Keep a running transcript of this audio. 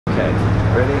Okay,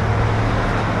 ready?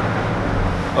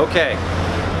 Okay,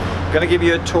 I'm gonna give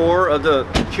you a tour of the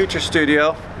future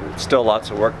studio. Still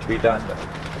lots of work to be done, but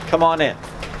come on in.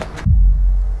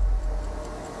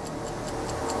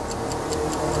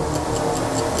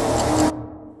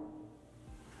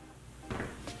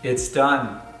 It's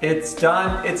done. It's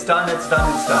done. It's done. It's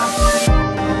done. It's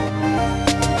done.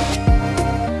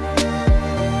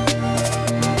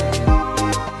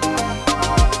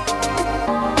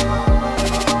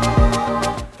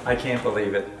 I can't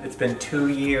believe it. It's been 2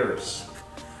 years.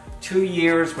 2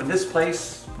 years when this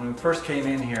place, when we first came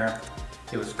in here,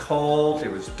 it was cold,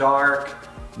 it was dark,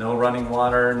 no running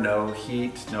water, no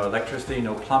heat, no electricity,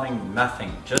 no plumbing,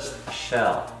 nothing, just a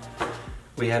shell.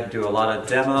 We had to do a lot of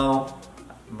demo.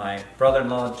 My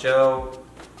brother-in-law, Joe,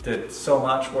 did so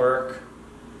much work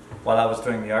while I was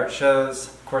doing the art shows.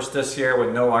 Of course, this year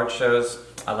with no art shows,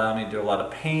 allowed me to do a lot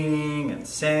of painting and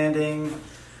sanding,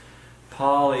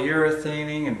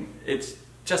 polyurethaning, and it's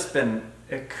just been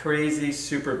a crazy,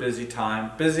 super busy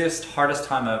time. Busiest, hardest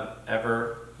time I've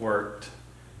ever worked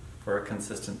for a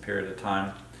consistent period of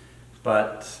time.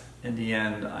 But in the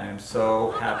end, I am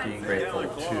so happy and grateful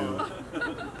to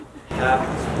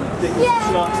have the biggest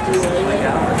shots to my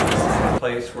gallery. This is a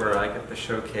place where I get to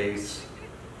showcase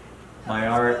my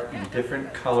art in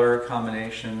different color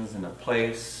combinations in a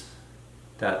place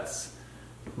that's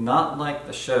not like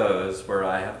the shows where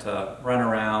I have to run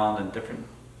around in different,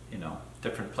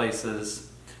 different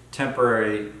places,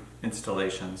 temporary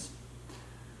installations.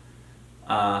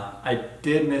 I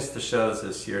did miss the shows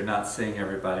this year, not seeing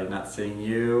everybody, not seeing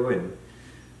you, and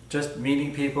just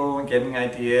meeting people and getting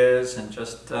ideas and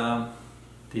just the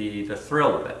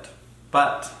thrill of it.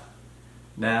 But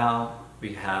now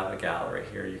we have a gallery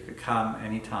here. You could come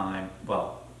anytime.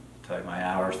 Well, I'll tell you my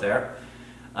hours there.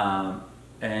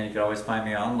 And you can always find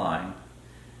me online.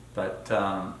 But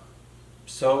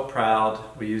so proud.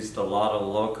 We used a lot of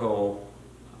local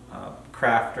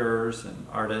crafters and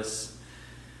artists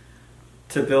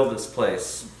to build this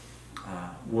place.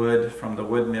 Wood from the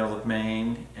wood mill of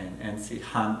Maine and NC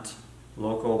Hunt,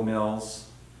 local mills.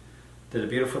 Did a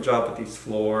beautiful job with these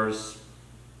floors.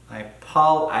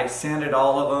 I sanded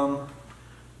all of them,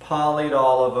 polyed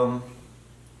all of them.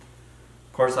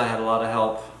 Of course, I had a lot of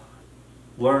help.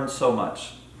 Learned so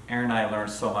much. Aaron and I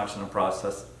learned so much in the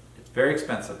process. It's very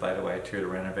expensive, by the way, too, to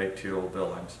renovate 2 old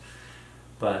buildings.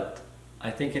 But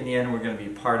I think in the end, we're going to be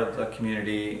part of the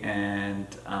community, and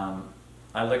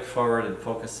I look forward in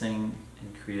focusing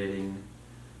and creating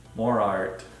more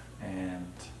art and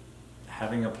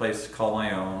having a place to call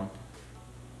my own.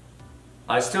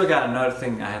 I still got another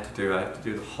thing I have to do. I have to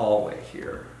do the hallway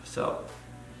here, so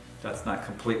that's not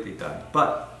completely done.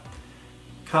 But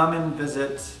come and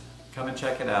visit, come and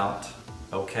check it out.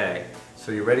 Okay,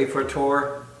 so you ready for a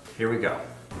tour? Here we go.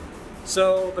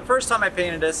 So the first time I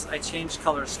painted this, I changed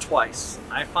colors twice.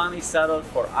 I finally settled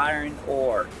for iron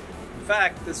ore. In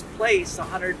fact, this place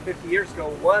 150 years ago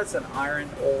was an iron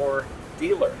ore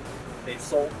dealer. They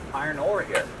sold iron ore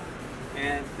here.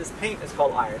 And this paint is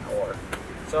called iron ore.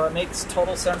 So it makes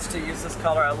total sense to use this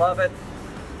color. I love it.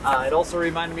 It also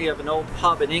reminded me of an old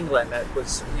pub in England that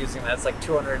was using that. It's like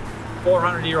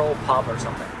 400-year-old pub or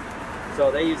something. So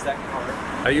they use that color.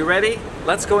 Are you ready?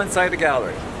 Let's go inside the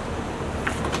gallery.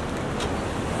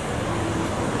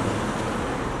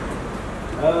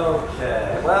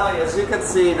 Okay, well, as you can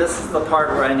see, this is the part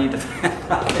where I need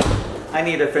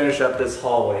to finish up this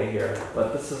hallway here.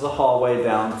 But this is a hallway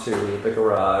down to the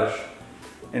garage,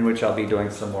 in which I'll be doing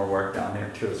some more work down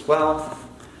there too as well.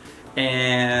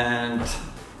 And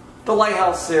the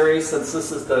Lighthouse series, since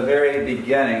this is the very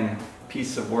beginning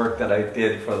piece of work that I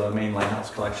did for the Maine Lighthouse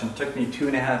collection, it took me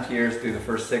 2.5 years to do the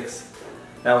first 6.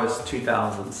 That was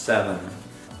 2007.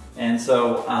 And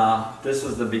so this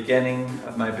was the beginning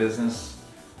of my business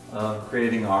of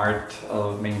creating art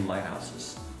of Maine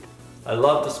lighthouses. I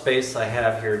love the space I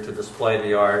have here to display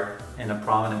the art in a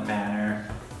prominent manner.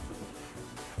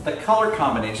 The color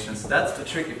combinations, that's the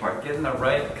tricky part, getting the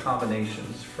right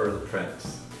combinations for the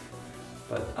prints.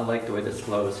 But I like the way this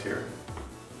flows here.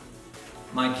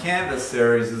 My canvas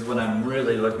series is what I'm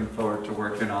really looking forward to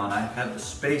working on. I have the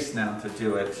space now to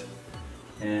do it.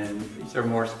 And these are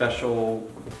more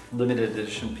special, limited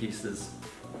edition pieces.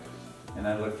 And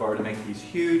I look forward to making these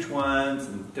huge ones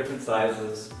in different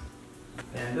sizes.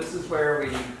 And this is where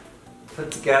we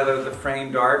put together the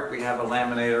framed art. We have a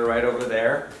laminator right over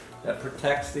there that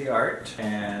protects the art.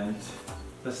 And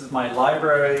this is my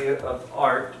library of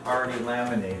art already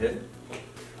laminated.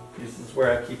 This is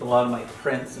where I keep a lot of my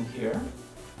prints in here.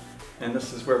 And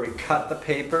this is where we cut the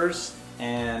papers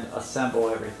and assemble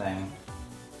everything.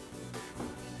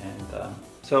 And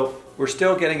So we're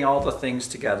still getting all the things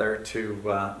together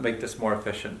to make this more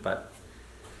efficient, but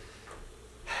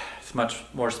it's much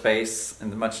more space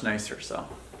and much nicer. So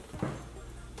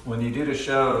when you do the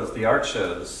shows, the art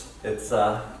shows,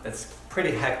 it's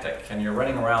pretty hectic and you're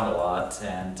running around a lot,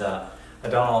 and I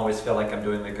don't always feel like I'm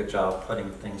doing a good job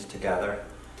putting things together.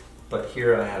 But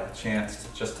here I have a chance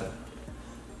to just to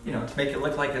make it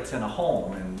look like it's in a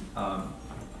home, and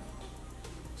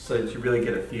so that you really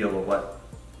get a feel of what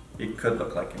it could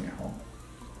look like in your home.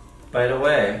 By the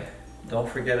way, don't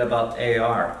forget about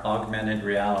AR, augmented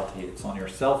reality. It's on your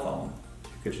cell phone.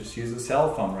 You could just use a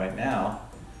cell phone right now.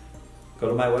 Go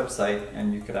to my website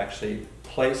and you could actually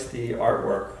place the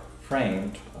artwork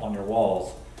framed on your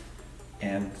walls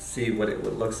and see what it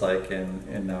looks like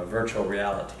in virtual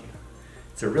reality.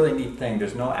 It's a really neat thing.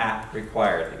 There's no app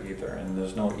required either, and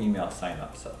there's no email sign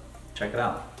up, so check it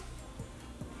out.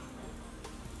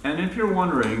 And if you're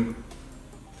wondering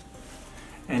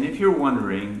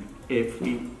if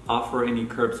we offer any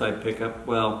curbside pickup,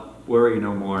 well, worry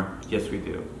no more. Yes, we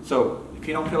do. So if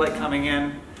you don't feel like coming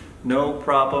in, no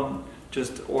problem.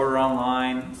 Just order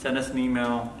online, send us an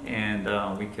email, and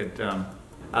we could.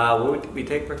 We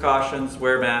take precautions,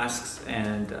 wear masks,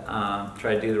 and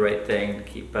try to do the right thing to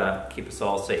keep us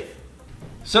all safe.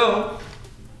 So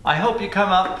I hope you come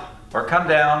up or come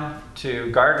down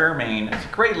to Gardiner, Maine. It's a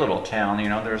great little town.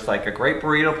 There's like a great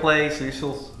burrito place. These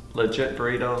are legit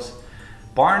burritos,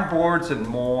 barn boards, and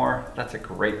more. That's a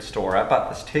great store. I bought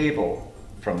this table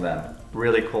from them.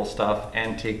 Really cool stuff,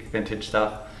 antique, vintage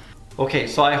stuff. Okay,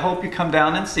 so I hope you come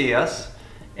down and see us,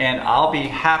 and I'll be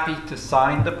happy to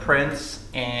sign the prints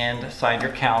and sign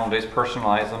your calendars,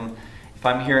 personalize them if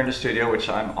I'm here in the studio, which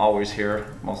I'm always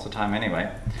here most of the time anyway.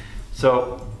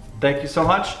 So thank you so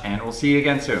much, and we'll see you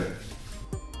again soon.